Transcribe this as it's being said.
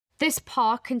This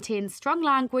part contains strong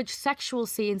language, sexual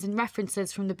scenes and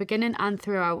references from the beginning and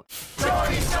throughout.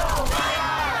 Geordie Shore!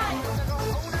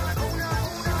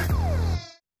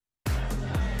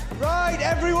 Right,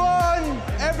 everyone!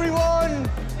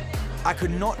 I could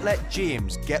not let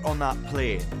James get on that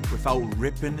plane without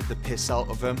ripping the piss out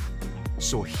of him.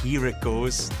 So here it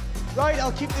goes. Right,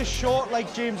 I'll keep this short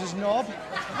like James's knob.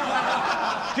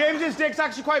 James's dick's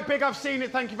actually quite big, I've seen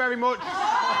it, thank you very much.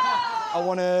 I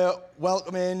want to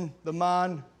welcome in the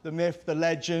man, the myth, the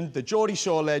legend, the Geordie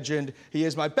Shore legend. He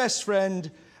is my best friend,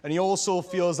 and he also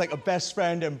feels like a best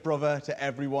friend and brother to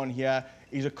everyone here.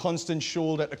 He's a constant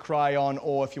shoulder to cry on,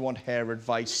 or if you want hair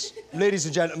advice. Ladies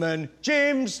and gentlemen,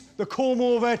 James the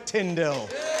Comb-Over Tindale.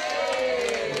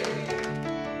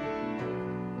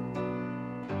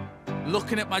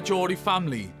 Looking at my Geordie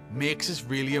family makes us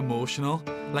really emotional.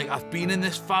 Like, I've been in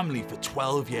this family for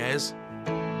 12 years.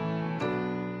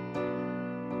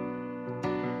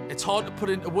 It's hard to put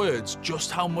into words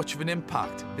just how much of an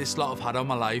impact this lot have had on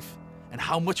my life and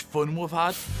how much fun we've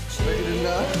had.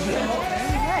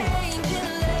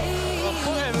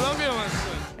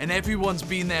 And everyone's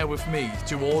been there with me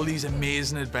through all these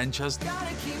amazing adventures.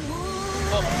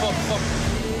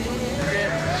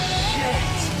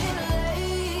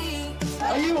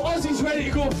 Are you Aussies ready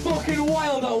to go fucking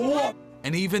wild or what?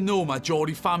 And even though my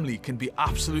Geordie family can be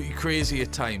absolutely crazy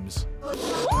at times,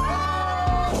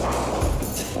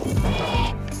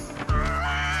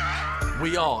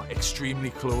 we are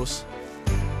extremely close.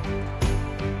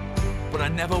 But I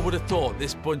never would have thought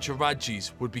this bunch of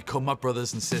Radjis would become my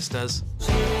brothers and sisters.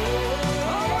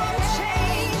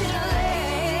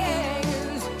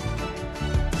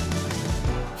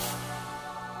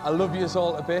 I love yous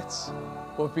all to bits.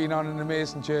 We've been on an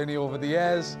amazing journey over the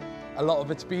years. A lot of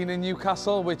it's been in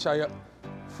Newcastle, which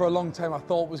for a long time I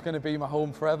thought was going to be my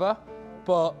home forever.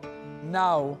 But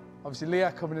now, obviously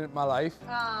Leah coming into my life.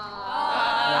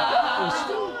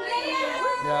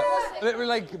 Yeah, literally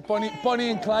like Bonnie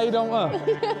and Clyde, don't we?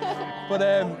 But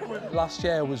last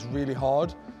year was really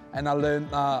hard, and I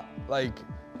learned that like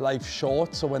life's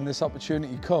short. So when this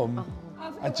opportunity come,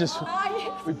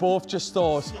 we both just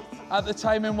thought, at the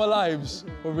time in our lives,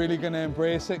 we're really going to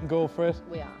embrace it and go for it.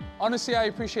 We are. Honestly, I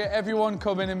appreciate everyone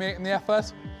coming and making the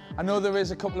effort. I know there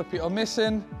is a couple of people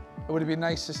missing. It would have been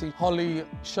nice to see Holly,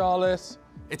 Charlotte.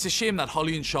 It's a shame that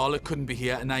Holly and Charlotte couldn't be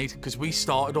here tonight because we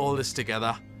started all this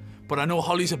together. But I know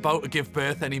Holly's about to give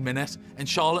birth any minute, and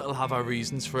Charlotte will have her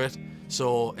reasons for it.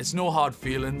 So it's no hard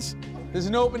feelings. There's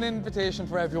an open invitation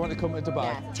for everyone to come to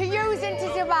Dubai. Yeah. To use and to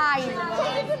Dubai.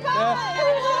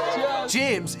 Yeah.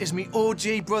 James is my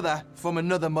OG brother from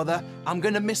another mother. I'm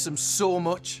going to miss him so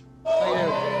much. Thank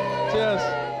you. Cheers.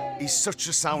 He's such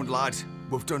a sound lad.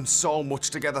 We've done so much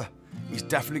together. He's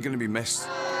definitely going to be missed.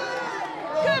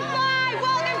 Goodbye!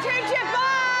 Welcome to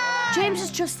Dubai! James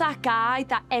is just that guy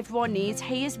that everyone needs.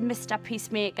 He is Mr.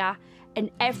 Peacemaker, and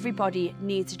everybody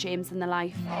needs a James in their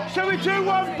life. Shall we do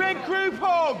one big group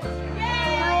hug?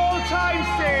 For all time's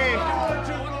sake.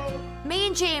 Me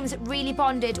and James really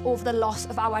bonded over the loss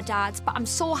of our dads, but I'm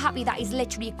so happy that he's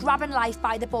literally grabbing life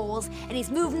by the balls and he's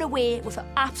moving away with an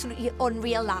absolutely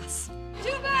unreal lass.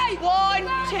 Dubai! 1,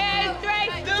 2, 3,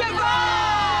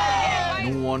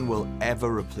 Dubai! No one will ever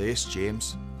replace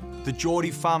James. The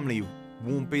Geordie family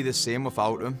won't be the same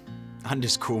without him and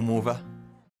his comb-over.